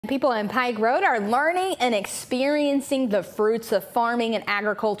People in Pike Road are learning and experiencing the fruits of farming and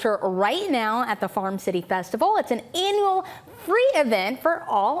agriculture right now at the Farm City Festival. It's an annual free event for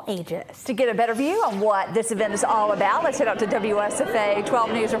all ages. To get a better view on what this event is all about, let's head up to WSFA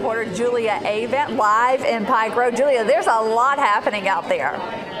 12 News reporter Julia Avant live in Pike Road. Julia, there's a lot happening out there.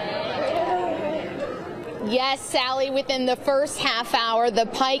 Yes, Sally, within the first half hour, the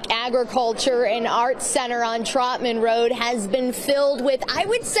Pike Agriculture and Arts Center on Trotman Road has been filled with, I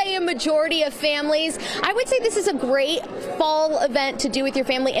would say, a majority of families. I would say this is a great fall event to do with your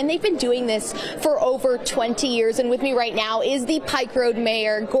family, and they've been doing this for over 20 years. And with me right now is the Pike Road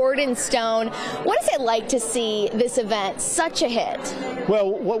Mayor, Gordon Stone. What is it like to see this event such a hit? Well,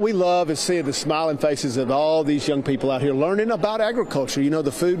 what we love is seeing the smiling faces of all these young people out here learning about agriculture. You know,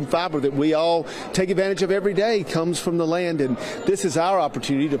 the food and fiber that we all take advantage of every day comes from the land, and this is our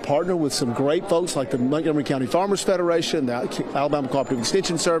opportunity to partner with some great folks like the Montgomery County Farmers Federation, the Alabama Cooperative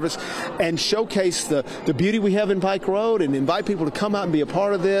Extension Service, and showcase the beauty we have in Pike Road and invite people to come out and be a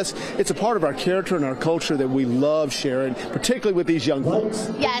part of this. It's a part of our character and our culture that we love sharing, particularly with these young folks.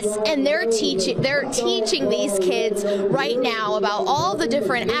 Yes, and they're teaching these kids right now about all the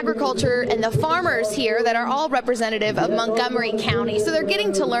different agriculture and the farmers here that are all representative of Montgomery County. So they're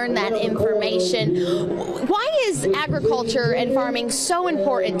getting to learn that information. Why is agriculture and farming so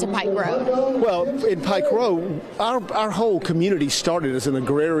important to Pike Road? Well, in Pike Road, our whole community started as an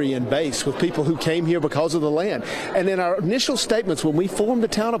agrarian base with people who came here because of the land. And in our initial statements, when we formed the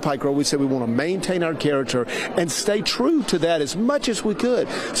town of Pike Road, we said we want to maintain our character and stay true to that as much as we could.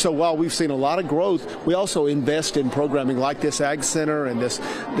 So while we've seen a lot of growth, we also invest in programming like this Ag Center and this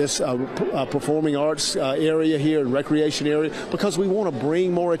performing arts area here and recreation area, because we want to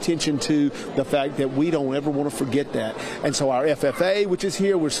bring more attention to the fact that we don't ever want to forget that. And so our FFA, which is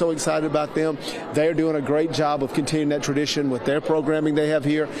here, we're so excited about them. They're doing a great job of continuing that tradition with their programming they have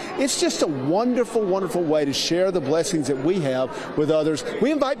here. It's just a wonderful, wonderful way to share the blessings that we have with others.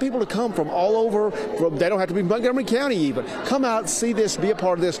 We invite people to come from all over. They don't have to be Montgomery County even. Come out, see this, be a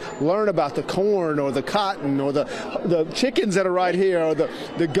part of this, learn about the corn or the cotton or the chickens that are right here, or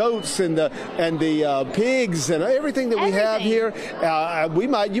the goats and the pigs and everything that we have here.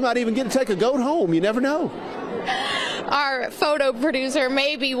 You might even get to take a goat home. You never know. Our photo producer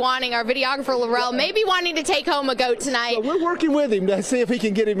may be wanting, our videographer Laurel may be wanting to take home a goat tonight. Well, we're working with him to see if he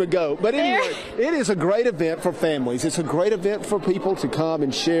can get him a goat. But anyway, it is a great event for families. It's a great event for people to come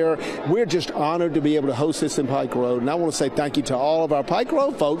and share. We're just honored to be able to host this in Pike Road. And I want to say thank you to all of our Pike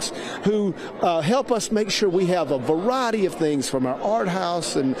Road folks who help us make sure we have a variety of things, from our art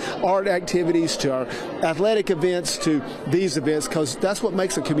house and art activities to our athletic events to these events, because that's what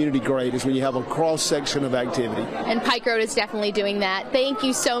makes a community great, is when you have a cross-section of activity. And Pike Road is definitely doing that. Thank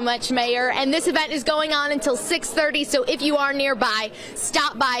you so much, Mayor. And this event is going on until 6:30, so if you are nearby,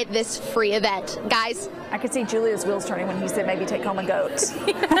 stop by this free event. Guys? I could see Julia's wheels turning when he said maybe take home a goat.